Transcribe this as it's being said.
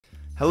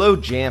Hello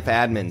Jamf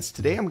admins.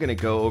 Today I'm going to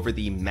go over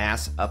the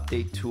Mass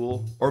Update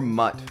tool, or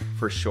MUT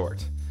for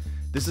short.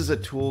 This is a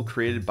tool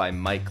created by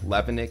Mike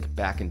Levinick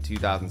back in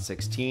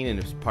 2016 and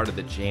is part of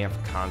the Jamf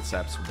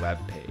Concepts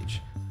webpage.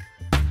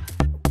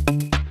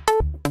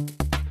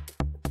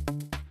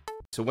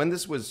 So when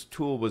this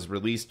tool was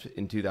released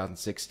in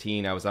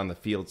 2016, I was on the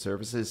field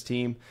services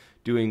team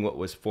doing what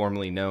was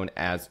formerly known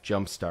as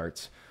jump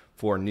starts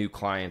for new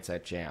clients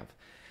at Jamf.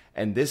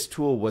 And this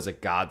tool was a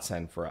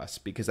godsend for us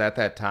because at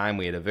that time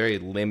we had a very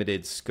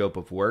limited scope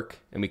of work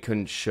and we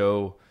couldn't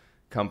show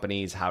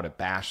companies how to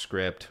bash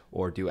script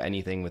or do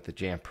anything with the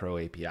Jamf Pro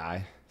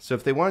API. So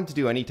if they wanted to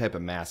do any type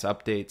of mass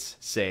updates,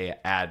 say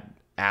add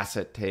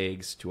asset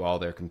tags to all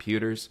their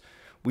computers,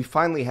 we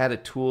finally had a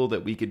tool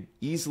that we could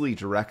easily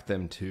direct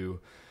them to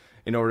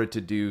in order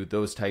to do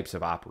those types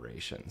of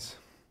operations.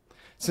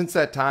 Since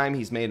that time,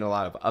 he's made a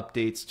lot of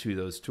updates to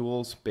those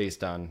tools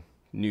based on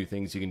new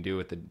things you can do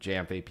with the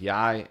Jamf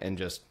API and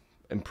just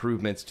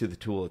improvements to the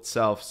tool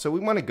itself. So we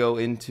want to go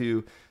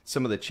into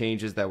some of the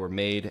changes that were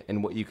made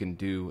and what you can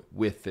do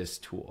with this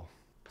tool.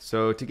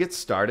 So to get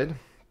started,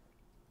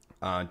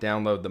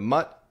 download the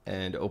MUT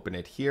and open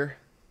it here.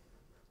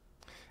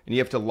 And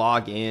you have to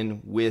log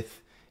in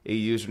with a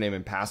username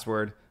and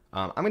password.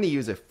 I'm going to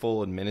use a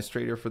full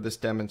administrator for this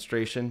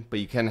demonstration, but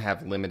you can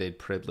have limited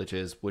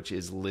privileges, which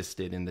is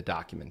listed in the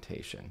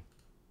documentation.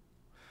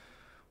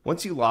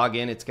 Once you log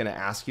in, it's going to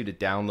ask you to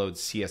download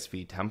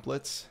CSV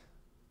templates.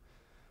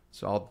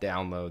 So I'll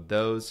download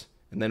those,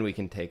 and then we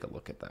can take a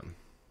look at them.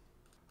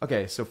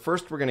 Okay, so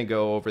first we're going to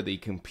go over the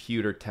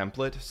computer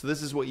template. So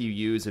this is what you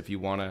use if you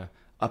want to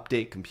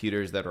update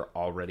computers that are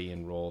already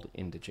enrolled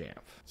into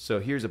Jamf.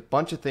 So here's a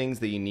bunch of things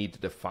that you need to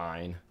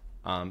define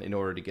in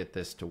order to get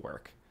this to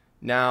work.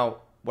 Now,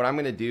 what I'm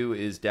going to do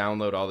is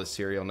download all the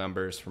serial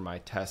numbers from my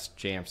test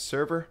Jamf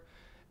server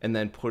and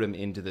then put them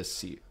into the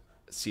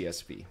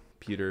CSV.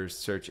 Computers,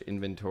 search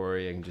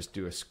inventory, I can just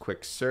do a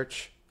quick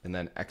search and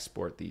then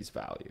export these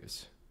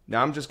values.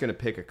 Now I'm just going to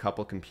pick a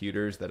couple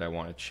computers that I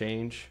want to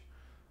change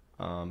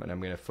and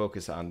I'm going to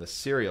focus on the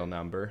serial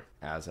number.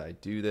 As I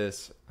do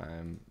this,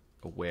 I'm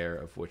aware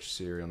of which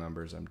serial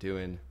numbers I'm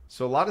doing.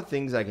 So a lot of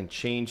things I can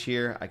change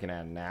here. I can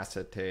add an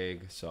asset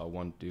tag. So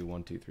I'll do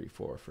 1, 2, 3,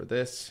 4 for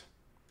this.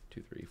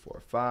 2, 3,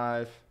 4,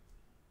 5.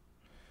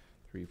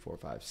 3, 4,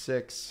 5,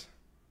 6.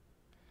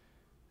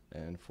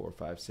 And 4,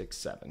 5, 6,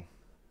 7.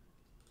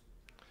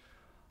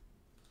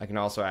 I can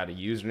also add a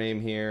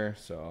username here.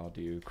 So I'll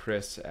do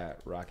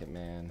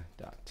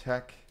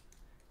chris@rocketman.tech.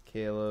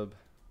 Caleb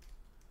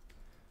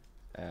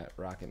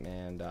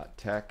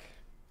 @rocketman.tech.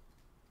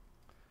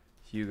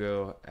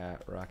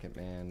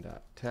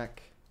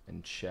 Hugo@rocketman.tech,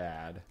 and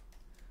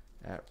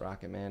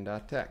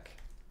Chad@rocketman.tech.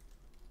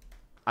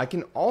 I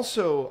can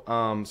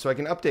also, so I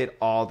can update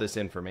all this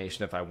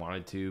information if I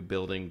wanted to,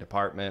 building,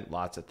 department,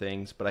 lots of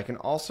things, but I can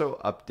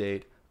also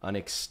update an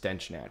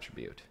extension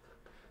attribute.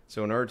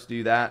 So in order to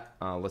do that,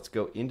 let's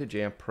go into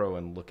Jamf Pro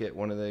and look at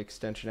one of the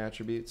extension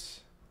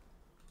attributes.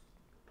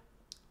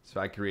 So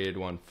I created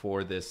one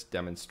for this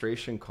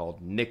demonstration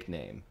called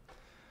nickname.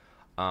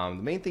 The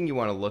main thing you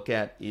want to look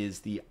at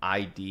is the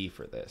ID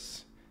for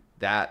this.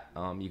 That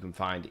you can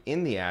find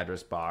in the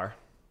address bar.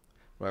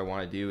 What I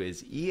want to do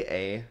is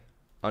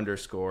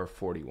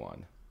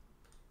EA_41.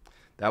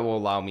 That will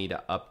allow me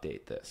to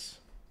update this.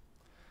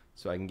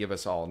 So I can give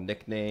us all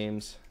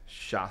nicknames.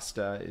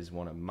 Shasta is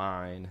one of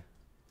mine.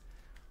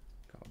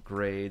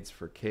 Grades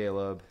for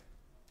Caleb.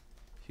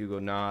 Hugo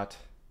Not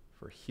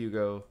for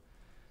Hugo.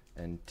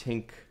 And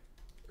Tink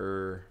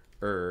for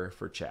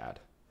Chad.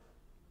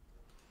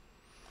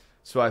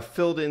 So I've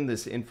filled in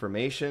this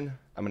information.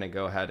 I'm going to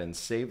go ahead and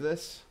save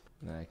this.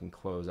 And then I can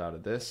close out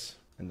of this.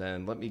 And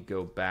then let me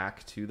go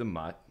back to the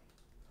MUT,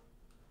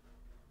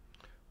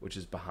 which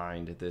is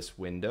behind this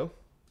window.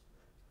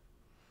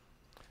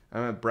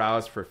 I'm going to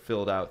browse for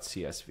filled out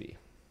CSV.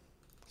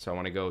 So I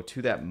want to go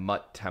to that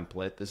MUT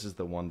template. This is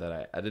the one that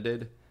I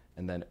edited,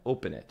 and then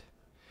open it.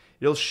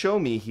 It'll show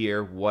me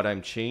here what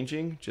I'm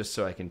changing, just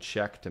so I can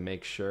check to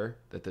make sure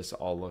that this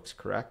all looks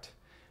correct.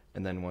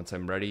 And then once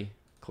I'm ready,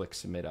 click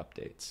Submit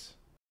Updates.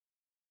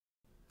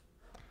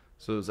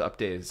 So those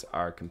updates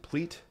are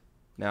complete.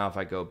 Now if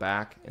I go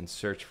back and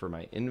search for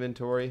my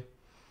inventory,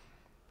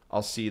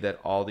 I'll see that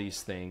all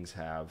these things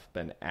have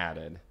been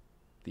added.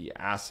 The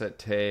asset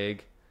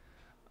tag,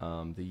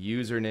 the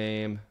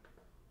username,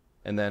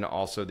 and then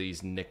also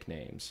these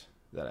nicknames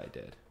that I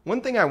did.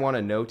 One thing I want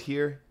to note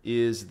here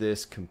is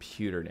this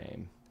computer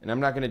name. And I'm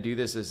not going to do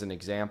this as an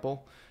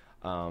example.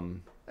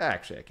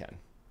 Actually, I can.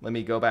 Let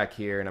me go back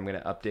here and I'm going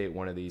to update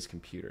one of these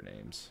computer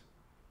names.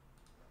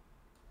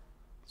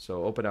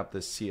 So open up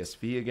this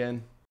CSV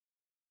again.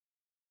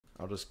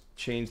 I'll just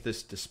change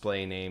this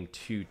display name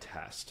to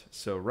test.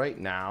 So right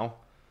now,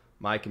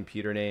 my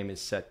computer name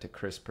is set to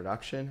Chris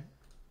Production,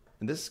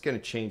 and this is going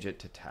to change it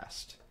to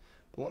test.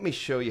 But let me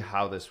show you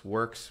how this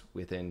works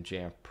within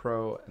Jamf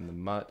Pro and the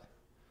MUT.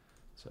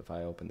 So if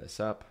I open this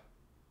up,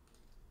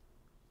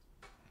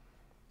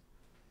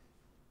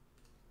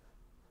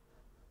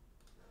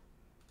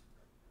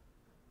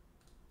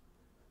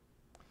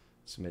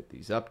 submit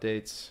these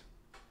updates.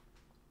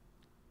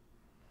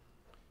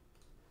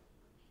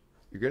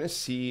 You're going to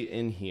see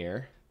in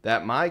here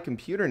that my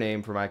computer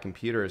name for my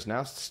computer is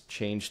now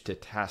changed to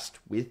test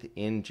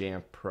within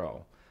Jamf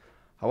Pro.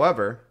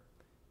 However,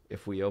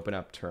 if we open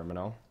up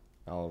Terminal,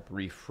 I'll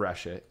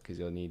refresh it because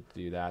you'll need to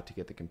do that to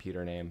get the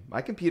computer name.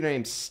 My computer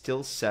name's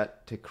still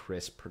set to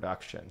Crisp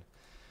Production.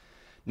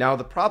 Now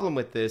the problem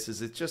with this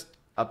is it's just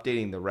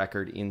updating the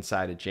record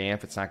inside of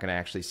Jamf. It's not going to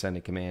actually send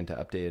a command to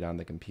update it on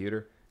the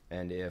computer.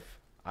 And if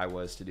I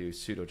was to do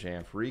sudo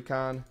jamf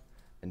recon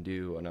and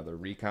do another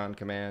recon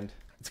command,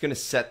 it's going to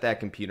set that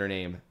computer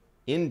name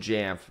in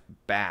Jamf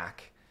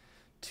back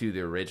to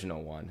the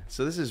original one.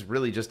 So this is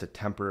really just a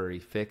temporary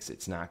fix.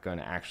 It's not going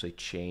to actually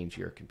change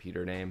your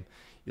computer name.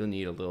 You'll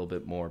need a little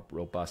bit more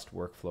robust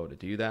workflow to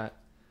do that.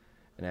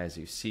 And as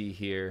you see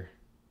here,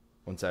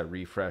 once I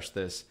refresh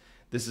this,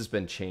 this has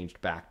been changed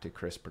back to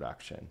Crisp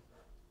Production.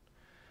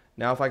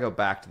 Now if I go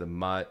back to the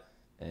MUT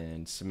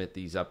and submit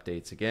these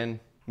updates again,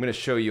 I'm going to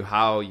show you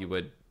how you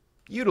would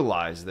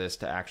utilize this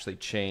to actually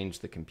change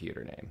the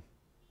computer name.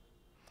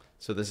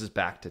 So this is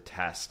back to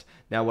test.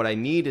 Now what I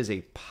need is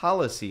a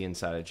policy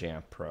inside of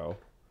Jamf Pro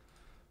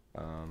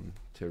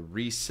to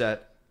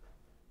reset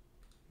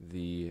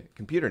the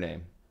computer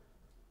name.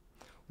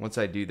 Once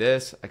I do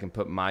this, I can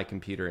put my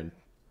computer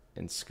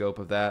in scope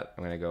of that.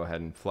 I'm going to go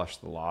ahead and flush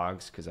the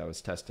logs because I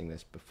was testing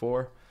this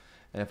before.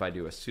 And if I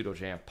do a sudo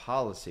jamf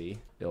policy,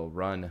 it'll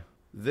run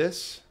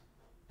this.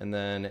 And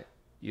then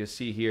you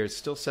see here, it's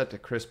still set to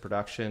Crisp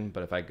Production.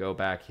 But if I go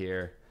back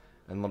here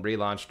and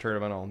relaunch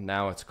Terminal,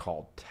 now it's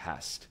called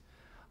test.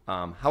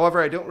 However,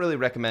 I don't really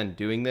recommend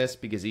doing this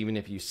because even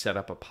if you set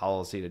up a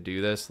policy to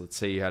do this, let's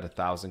say you had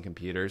 1,000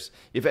 computers,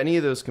 if any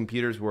of those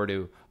computers were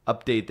to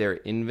update their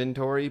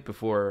inventory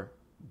before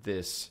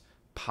this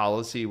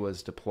policy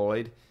was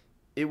deployed,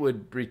 it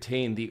would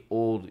retain the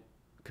old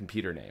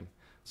computer name.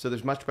 So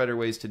there's much better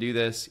ways to do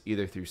this,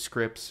 either through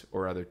scripts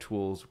or other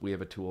tools. We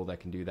have a tool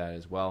that can do that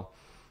as well,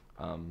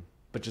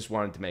 but just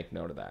wanted to make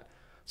note of that.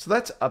 So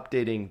that's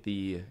updating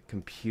the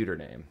computer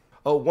name.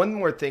 Oh, one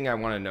more thing I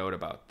want to note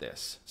about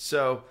this.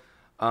 So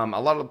a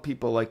lot of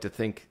people like to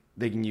think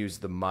they can use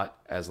the MUT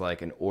as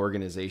like an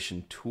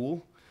organization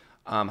tool.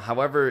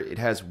 However, it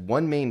has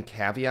one main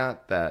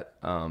caveat that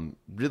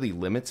really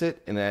limits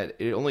it, in that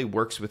it only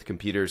works with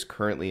computers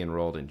currently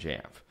enrolled in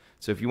Jamf.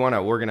 So if you want to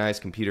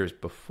organize computers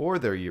before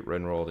they're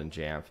enrolled in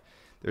Jamf,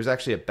 there's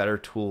actually a better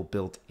tool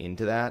built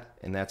into that,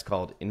 and that's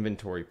called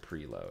Inventory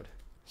Preload.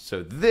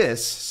 So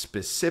this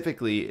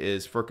specifically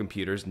is for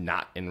computers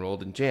not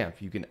enrolled in Jamf.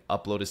 You can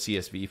upload a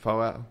CSV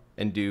file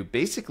and do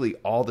basically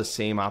all the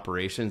same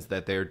operations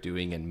that they're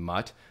doing in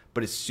MUT,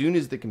 but as soon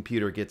as the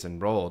computer gets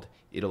enrolled,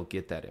 it'll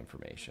get that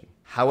information.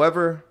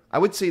 However, I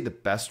would say the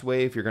best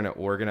way if you're going to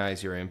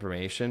organize your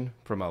information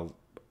from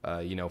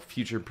a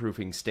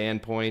future-proofing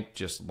standpoint,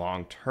 just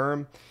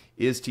long-term,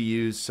 is to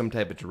use some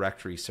type of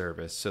directory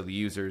service. So the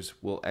users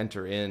will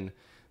enter in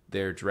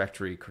their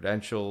directory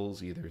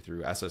credentials either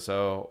through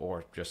SSO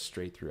or just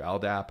straight through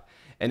LDAP,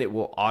 and it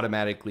will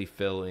automatically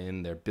fill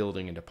in their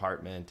building and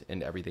department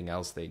and everything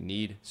else they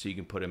need, so you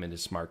can put them into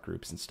smart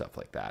groups and stuff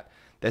like that.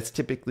 That's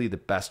typically the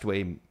best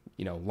way,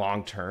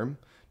 long-term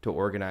to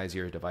organize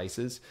your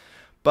devices.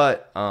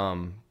 But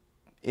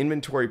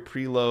inventory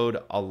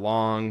preload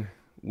along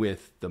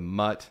with the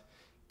MUT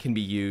can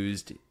be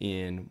used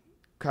in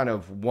kind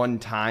of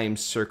one-time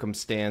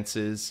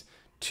circumstances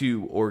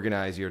to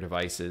organize your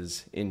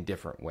devices in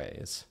different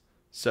ways.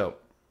 So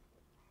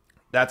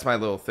that's my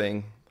little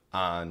thing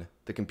on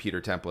the computer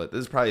template.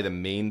 This is probably the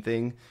main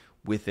thing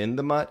within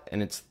the MUT,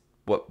 and it's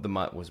what the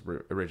MUT was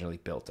originally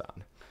built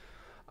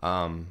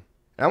on.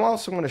 I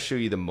also want to show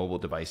you the mobile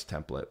device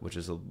template, which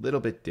is a little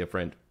bit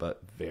different,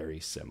 but very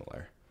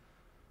similar.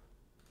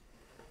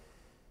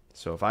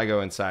 So if I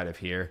go inside of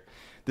here,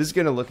 this is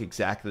going to look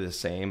exactly the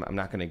same. I'm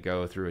not going to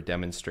go through a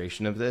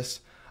demonstration of this.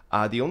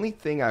 The only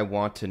thing I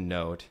want to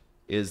note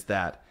is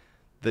that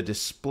the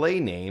display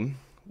name,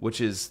 which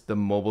is the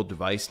mobile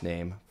device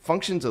name,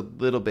 functions a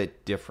little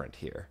bit different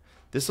here.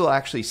 This will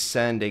actually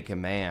send a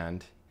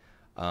command,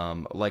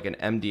 like an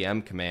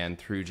MDM command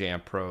through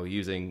Jamf Pro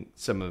using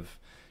some of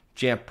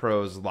Jamf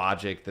Pro's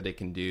logic that it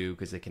can do,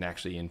 because it can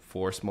actually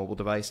enforce mobile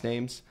device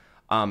names.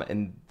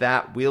 And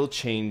that will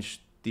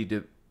change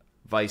the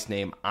device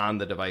name on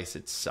the device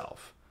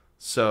itself.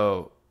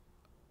 So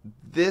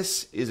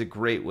this is a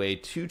great way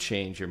to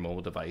change your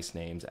mobile device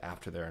names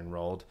after they're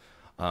enrolled.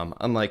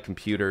 Unlike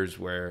computers,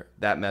 where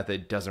that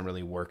method doesn't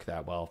really work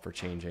that well for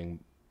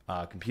changing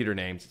computer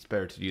names, it's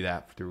better to do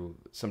that through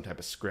some type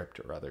of script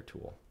or other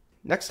tool.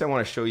 Next, I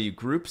want to show you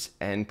groups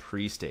and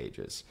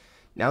pre-stages.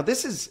 Now,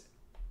 this is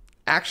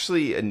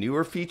actually a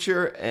newer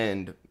feature,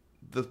 and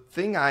the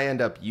thing I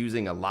end up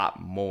using a lot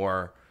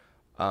more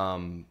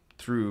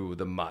through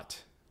the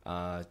MUT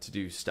to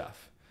do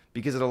stuff,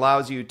 because it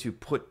allows you to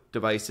put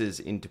devices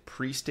into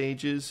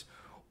pre-stages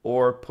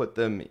or put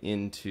them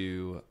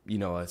into,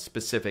 a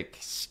specific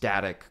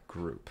static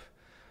group.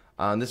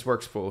 This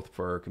works both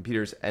for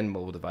computers and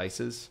mobile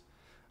devices.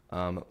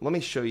 Let me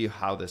show you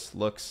how this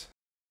looks.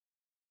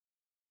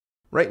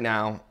 Right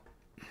now,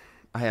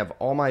 I have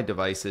all my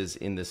devices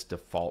in this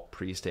default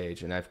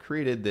pre-stage, and I've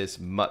created this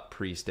MUT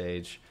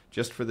pre-stage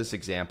just for this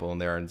example,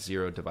 and there are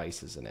 0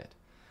 devices in it.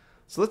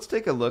 So let's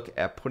take a look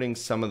at putting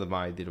some of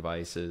my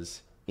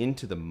devices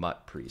into the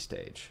MUT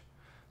pre-stage.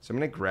 So I'm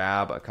going to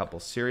grab a couple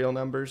serial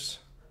numbers.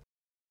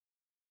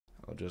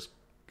 I'll just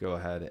go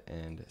ahead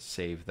and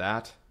save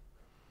that.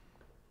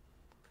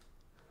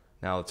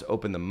 Now let's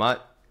open the MUT.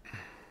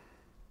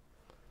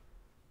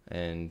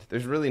 And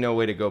there's really no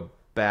way to go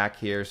back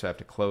here, so I have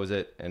to close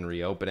it and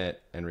reopen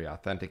it and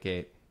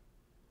re-authenticate.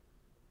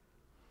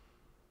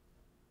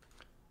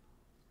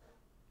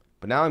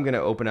 But now I'm going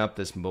to open up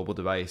this mobile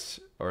device,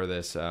 or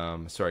this,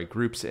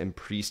 groups and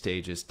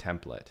pre-stages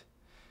template.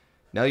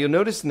 Now you'll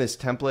notice in this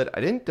template,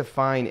 I didn't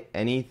define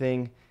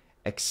anything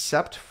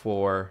except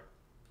for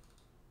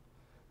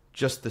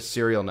just the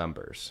serial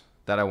numbers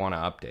that I want to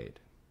update.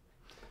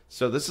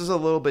 So this is a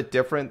little bit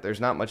different. There's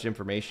not much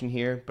information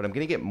here, but I'm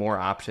going to get more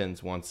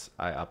options once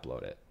I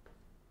upload it.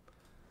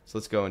 So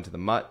let's go into the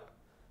MUT.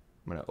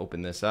 I'm going to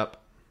open this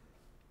up.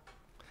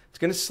 It's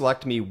going to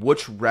select me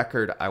which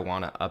record I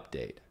want to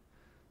update.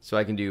 So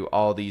I can do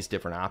all these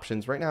different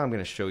options. Right now I'm going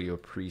to show you a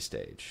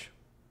pre-stage.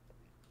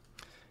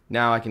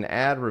 Now I can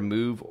add,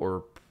 remove,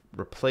 or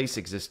replace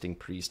existing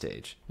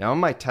pre-stage. Now in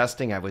my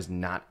testing I was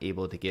not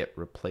able to get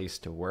replace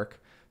to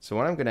work. So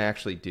what I'm going to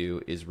actually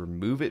do is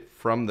remove it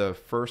from the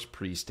first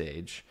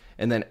pre-stage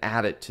and then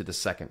add it to the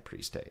second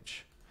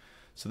pre-stage.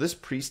 So this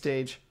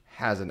pre-stage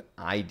has an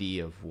ID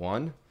of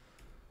 1.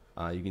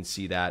 You can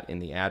see that in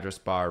the address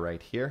bar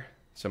right here.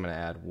 So I'm going to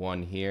add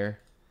 1 here,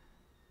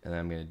 and then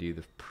I'm going to do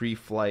the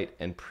pre-flight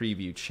and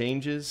preview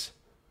changes,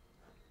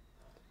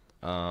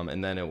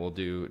 and then it will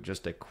do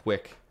just a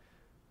quick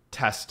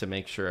test to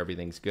make sure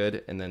everything's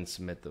good, and then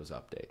submit those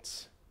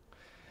updates.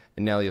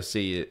 And now you'll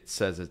see it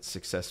says it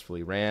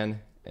successfully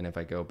ran, and if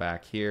I go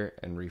back here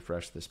and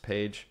refresh this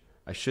page,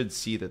 I should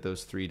see that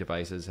those 3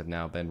 devices have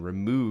now been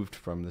removed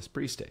from this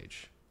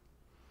pre-stage.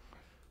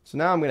 So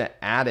now I'm going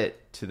to add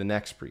it to the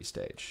next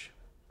pre-stage.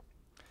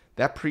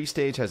 That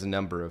pre-stage has a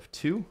number of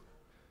 2,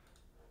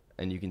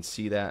 and you can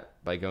see that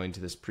by going to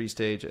this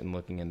pre-stage and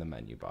looking in the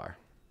menu bar.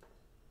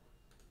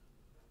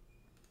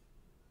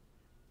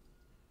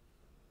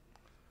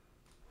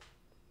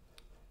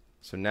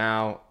 So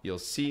now you'll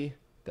see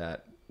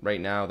that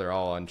right now they're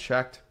all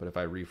unchecked, but if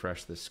I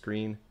refresh the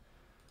screen,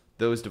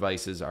 those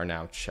devices are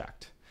now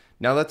checked.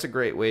 Now that's a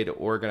great way to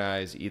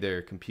organize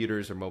either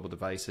computers or mobile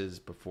devices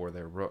before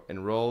they're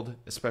enrolled,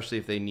 especially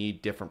if they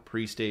need different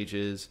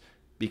pre-stages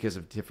because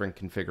of different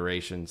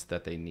configurations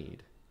that they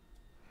need.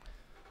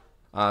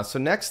 So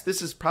next,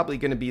 this is probably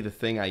going to be the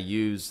thing I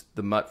use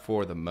the MUT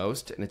for the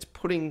most, and it's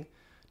putting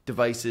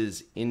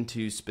devices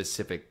into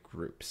specific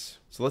groups.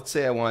 So let's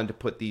say I wanted to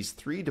put these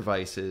 3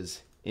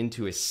 devices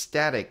into a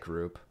static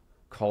group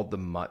called the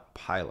MUT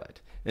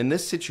pilot. In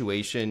this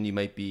situation, you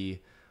might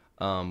be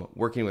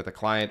working with a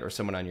client or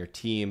someone on your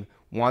team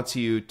wants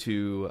you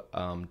to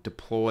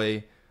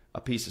deploy a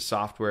piece of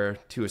software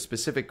to a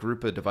specific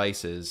group of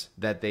devices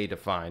that they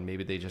define.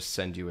 Maybe they just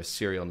send you a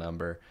serial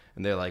number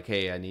and they're like,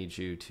 hey, I need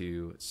you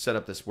to set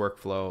up this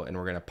workflow and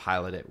we're going to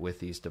pilot it with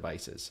these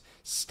devices.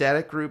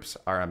 Static groups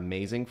are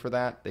amazing for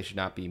that. They should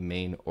not be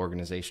main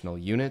organizational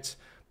units,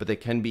 but they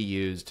can be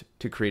used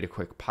to create a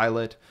quick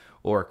pilot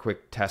or a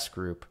quick test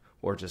group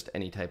or just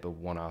any type of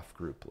one-off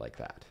group like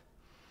that.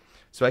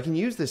 So I can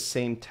use this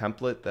same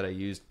template that I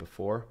used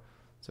before.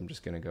 So I'm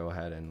just going to go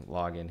ahead and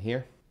log in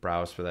here,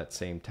 browse for that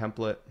same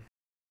template.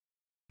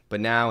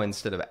 But now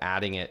instead of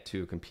adding it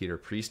to a computer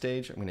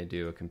pre-stage, I'm going to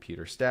do a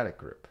computer static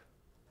group.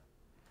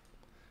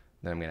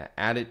 Then I'm going to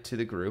add it to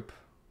the group,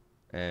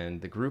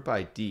 and the group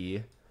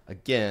ID,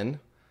 again,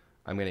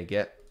 I'm going to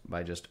get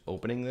by just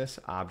opening this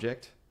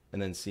object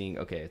and then seeing,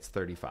 okay, it's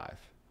 35.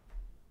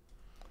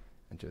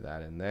 Enter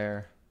that in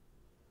there.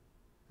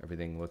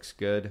 Everything looks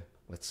good.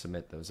 Let's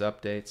submit those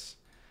updates.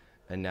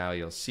 And now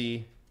you'll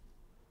see,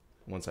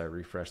 once I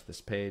refresh this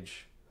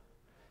page,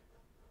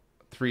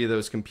 3 of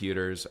those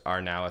computers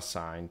are now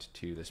assigned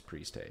to this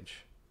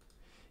pre-stage.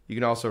 You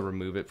can also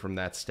remove it from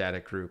that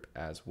static group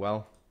as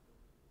well.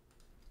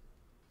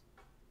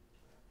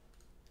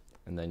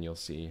 And then you'll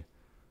see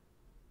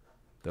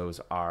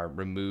those are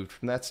removed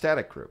from that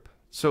static group.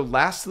 So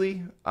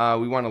lastly,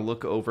 we want to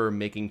look over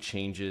making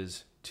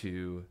changes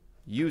to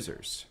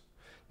users.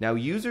 Now,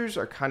 users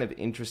are kind of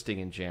interesting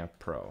in Jamf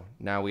Pro.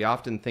 Now, we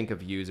often think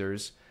of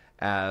users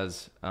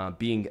as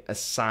being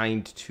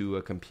assigned to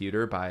a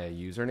computer by a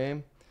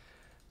username,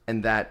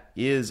 and that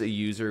is a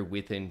user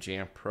within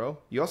Jamf Pro.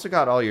 You also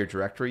got all your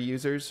directory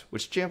users,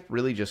 which Jamf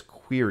really just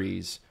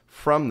queries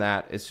from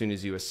that as soon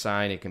as you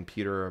assign a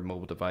computer or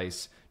mobile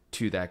device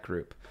to that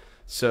group.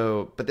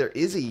 So, but there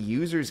is a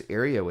users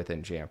area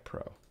within Jamf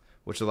Pro,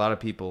 which a lot of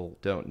people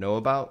don't know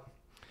about.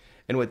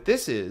 And what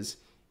this is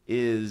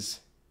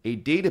a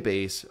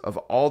database of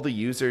all the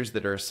users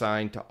that are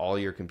assigned to all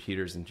your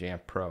computers in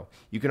Jamf Pro.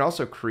 You can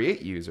also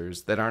create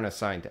users that aren't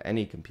assigned to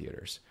any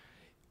computers.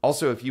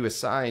 Also, if you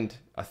assigned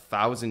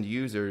 1,000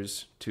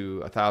 users to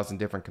 1,000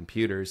 different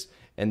computers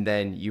and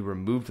then you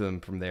remove them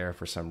from there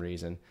for some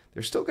reason,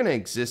 they're still going to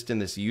exist in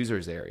this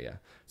users area.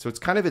 So it's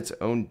kind of its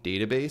own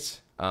database.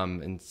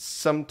 And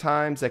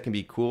sometimes that can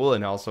be cool,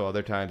 and also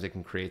other times it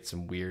can create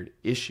some weird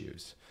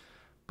issues.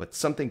 But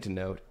something to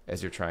note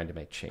as you're trying to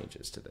make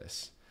changes to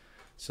this.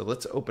 So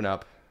let's open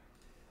up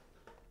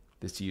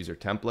this user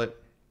template.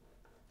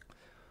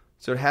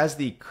 So it has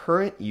the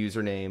current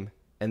username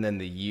and then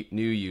the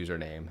new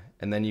username,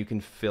 and then you can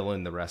fill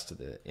in the rest of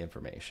the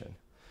information.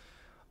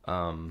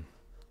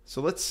 So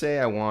let's say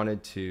I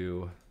wanted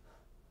to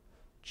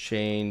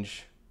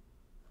change,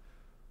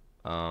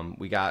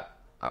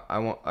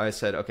 I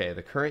said, okay,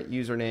 the current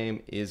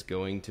username is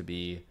going to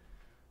be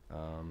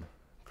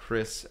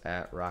Chris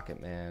at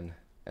Rocketman,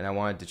 and I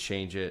wanted to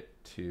change it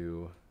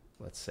to,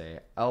 let's say,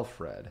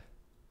 Alfred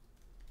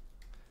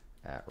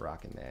at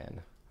Rocketman.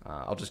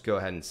 I'll just go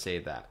ahead and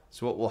save that.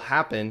 So what will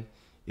happen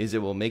is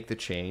it will make the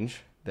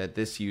change that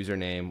this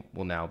username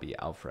will now be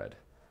Alfred.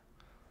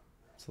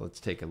 So let's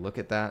take a look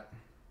at that.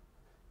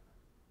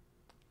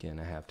 Again,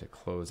 I have to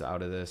close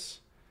out of this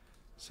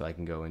so I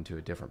can go into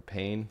a different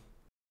pane.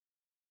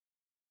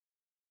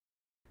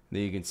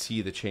 Then you can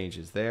see the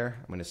changes there.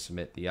 I'm going to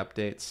submit the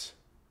updates.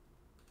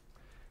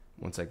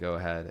 Once I go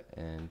ahead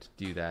and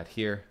do that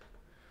here,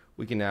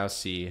 we can now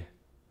see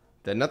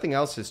that nothing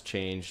else has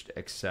changed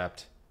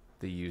except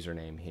the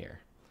username here.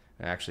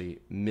 I actually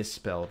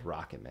misspelled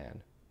Rocketman,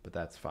 but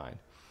that's fine.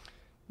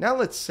 Now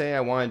let's say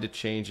I wanted to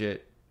change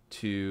it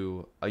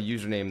to a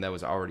username that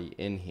was already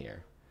in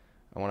here.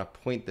 I want to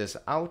point this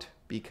out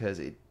because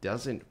it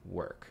doesn't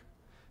work.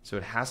 So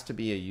it has to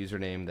be a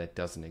username that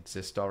doesn't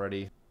exist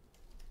already.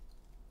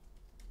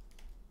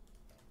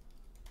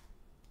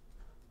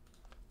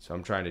 So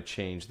I'm trying to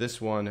change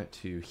this one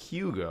to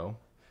Hugo,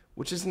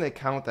 which is an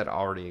account that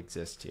already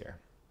exists here.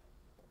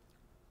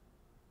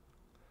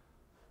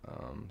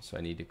 So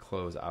I need to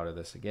close out of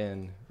this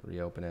again,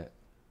 reopen it.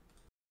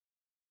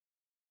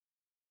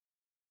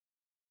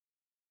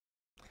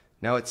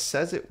 Now it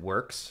says it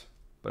works,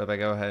 but if I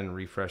go ahead and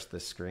refresh the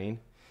screen,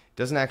 it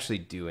doesn't actually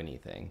do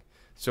anything.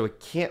 So it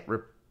can't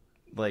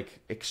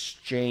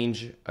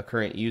exchange a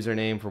current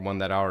username for one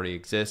that already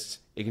exists.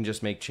 It can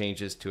just make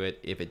changes to it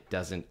if it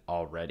doesn't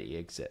already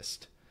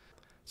exist.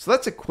 So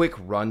that's a quick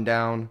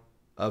rundown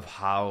of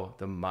how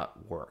the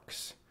MUT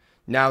works.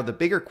 Now the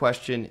bigger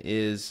question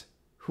is,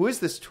 who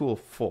is this tool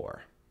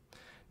for?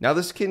 Now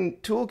this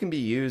tool can be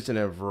used in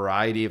a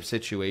variety of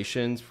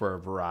situations for a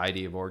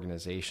variety of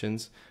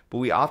organizations, but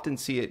we often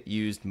see it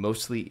used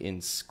mostly in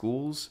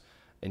schools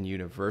and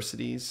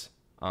universities.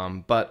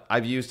 But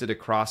I've used it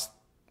across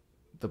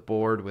the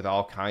board with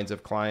all kinds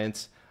of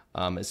clients,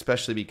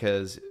 especially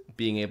because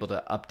being able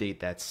to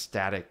update that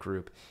static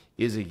group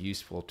is a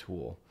useful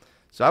tool.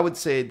 So I would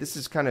say this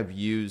is kind of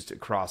used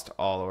across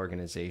all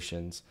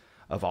organizations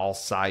of all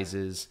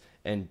sizes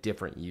and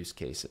different use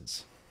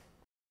cases.